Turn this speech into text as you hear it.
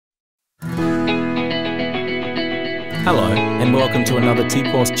Hello, and welcome to another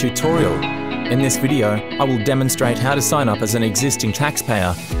TPOS tutorial. In this video, I will demonstrate how to sign up as an existing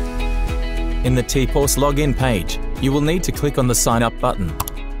taxpayer. In the TPOS login page, you will need to click on the Sign Up button.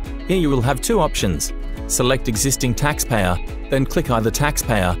 Here you will have two options. Select Existing Taxpayer, then click either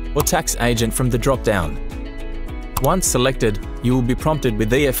Taxpayer or Tax Agent from the drop-down. Once selected, you will be prompted with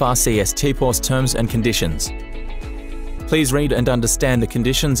the FRCS TPOS Terms and Conditions. Please read and understand the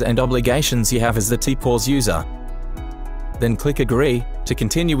conditions and obligations you have as the TPOS user. Then click Agree to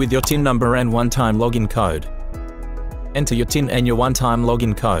continue with your TIN number and one-time login code. Enter your TIN and your one-time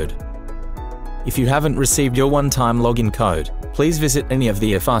login code. If you haven't received your one-time login code, please visit any of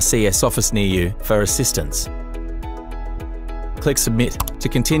the FRCS office near you for assistance. Click Submit to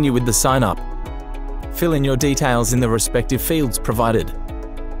continue with the sign-up. Fill in your details in the respective fields provided.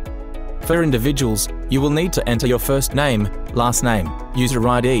 For individuals, you will need to enter your first name, last name, user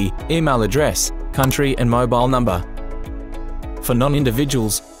ID, email address, country and mobile number. For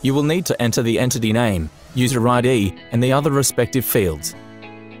non-individuals, you will need to enter the entity name, user ID, and the other respective fields.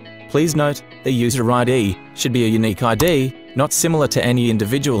 Please note, the user ID should be a unique ID, not similar to any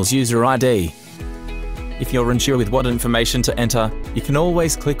individual's user ID. If you're unsure with what information to enter, you can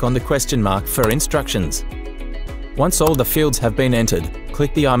always click on the question mark for instructions. Once all the fields have been entered,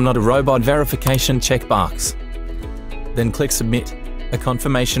 click the I'm not a robot verification checkbox. Then click Submit. A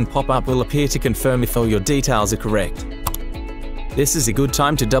confirmation pop-up will appear to confirm if all your details are correct. This is a good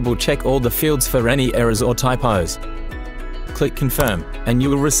time to double-check all the fields for any errors or typos. Click Confirm, and you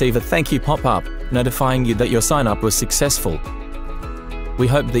will receive a thank you pop-up notifying you that your sign-up was successful. We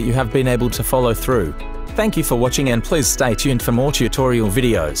hope that you have been able to follow through. Thank you for watching, and please stay tuned for more tutorial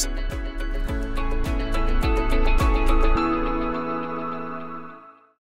videos.